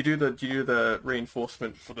 Do you do the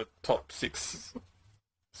reinforcement for the top 6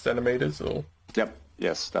 centimeters or? Yep.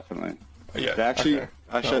 Yes, definitely. Yeah. Actually,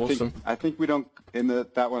 awesome. I think we don't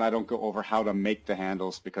that one. I don't go over how to make the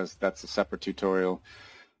handles because that's a separate tutorial.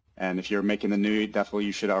 And if you're making the new duffel,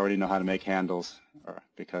 you should already know how to make handles,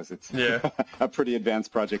 because it's a pretty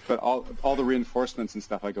advanced project. But all the reinforcements and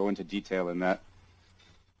stuff, I go into detail in that.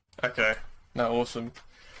 Okay. No, awesome.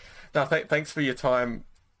 No, thanks for your time,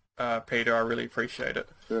 Peter. I really appreciate it.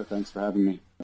 Sure. Thanks for having me.